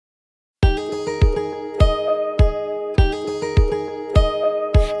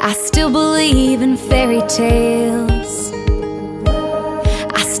I still believe in fairy tales.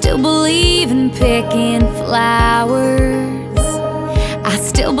 I still believe in picking flowers. I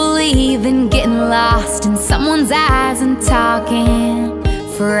still believe in getting lost in someone's eyes and talking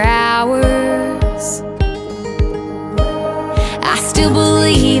for hours. I still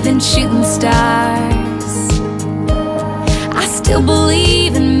believe in shooting stars. I still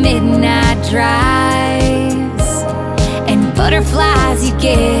believe in midnight drives and butterflies you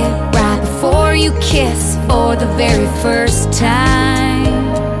get right before you kiss for the very first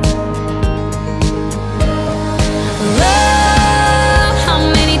time. Love, how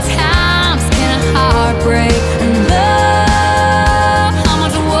many times can a heart break? And love, how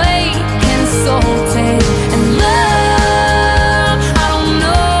much weight can a soul take? And love, I don't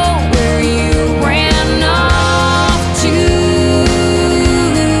know where you ran off to,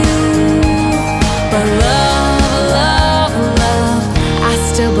 but love, I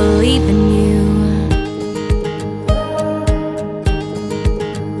still believe in you.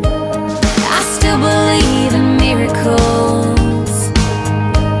 I still believe in miracles.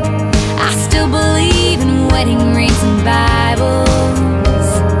 I still believe in wedding rings and Bibles.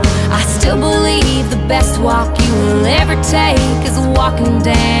 I still believe the best walk you will ever take is walking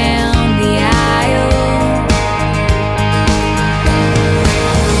down the aisle.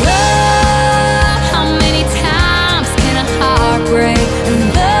 Love, how many times can a heart break? And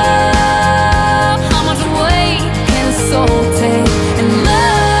love, how much weight can a soul take? And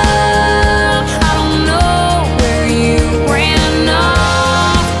love, I don't know where you ran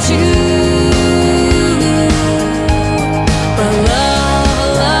off to, but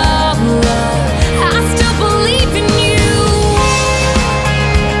love, I still believe in you.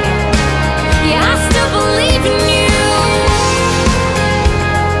 Yeah, I still believe in you.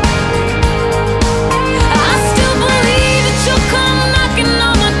 I still believe that you'll come knocking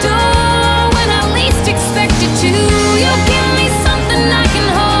on my door when I least expect you to. You'll give me something I can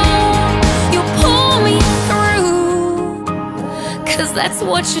hold. You'll pull me through, 'cause that's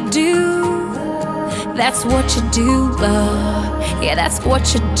what you do. That's what you do, love. Yeah, that's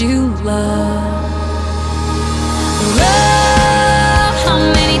what you do, love. Love, how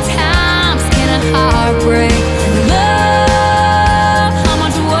many times can a heart break?